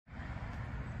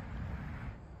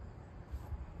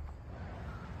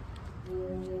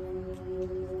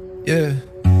Yeah,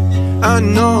 I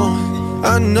know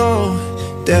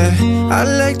that I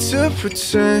like to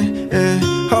pretend and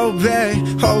hold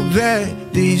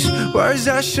back these words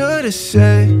I should've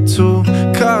said. Too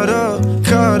caught up,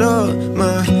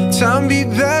 my time be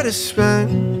better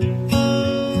spent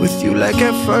with you. Like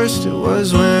at first it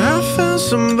was when I found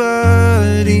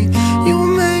somebody. You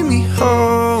made me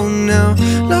whole now.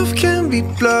 Love can be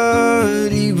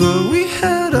bloody, but we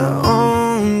had our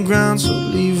own ground, so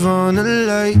leave on the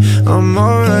light. I'm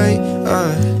alright,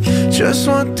 I just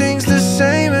want things the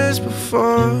same as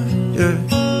before, yeah.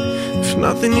 If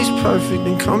nothing is perfect,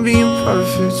 then come be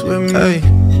imperfect with me, hey.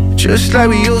 Just like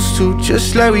we used to,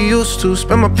 just like we used to.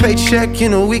 Spend my paycheck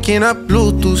in a weekend, I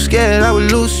blew through. Scared I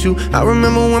would lose you. I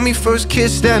remember when we first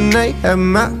kissed that night, had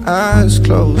my eyes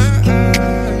closed.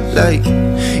 Like,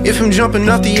 if I'm jumping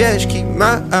off the edge, keep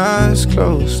my eyes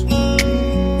closed,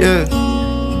 yeah.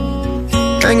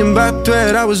 Hanging by a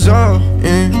thread, I was all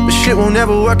in, but shit won't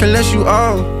ever work unless you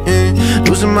all in.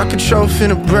 Losing my control,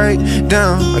 finna break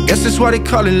down. I guess that's why they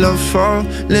call it love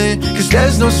falling, cause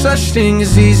there's no such thing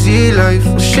as easy life.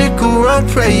 When shit go wrong,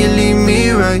 pray you leave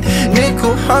me right.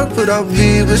 Nickel heart, but I'll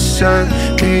be beside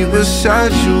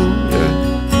you,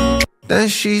 yeah. Then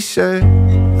she said,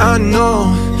 I know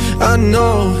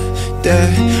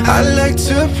that I like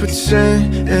to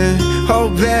pretend and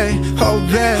hold back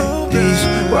these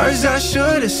words I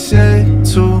should've said.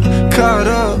 Too caught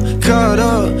up,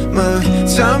 my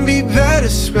time be better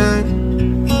spent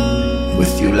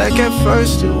with you. Like at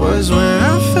first it was when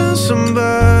I found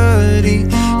somebody.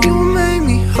 You made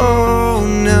me whole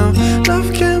now.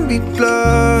 Love can be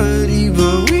bloody,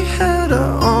 but we had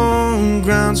our own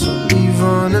ground, so leave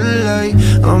on the light.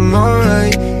 I'm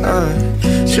alright, I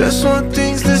just want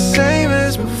things the same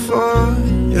as before,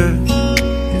 yeah.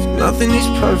 If nothing is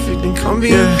perfect, then come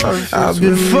be imperfect. I've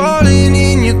been falling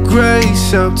in your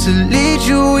grace, help to lead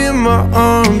you in my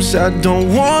arms. I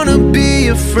don't wanna be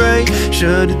afraid.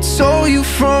 Should've told you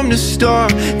from the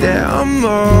start that I'm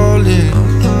all in,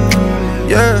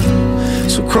 yeah.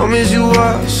 So come as you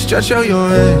are, stretch out your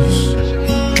hands.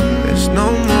 There's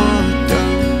no more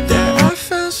doubt that I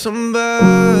found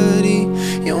somebody.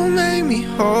 You made me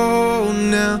whole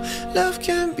now. Love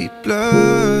can be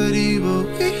bloody, but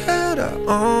we had our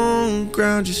own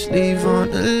ground. Just leave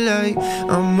on the light.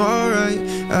 I'm alright,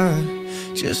 I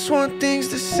just want things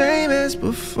the same as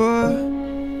before.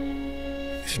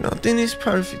 If nothing is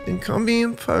perfect, then come be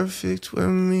imperfect with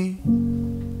me.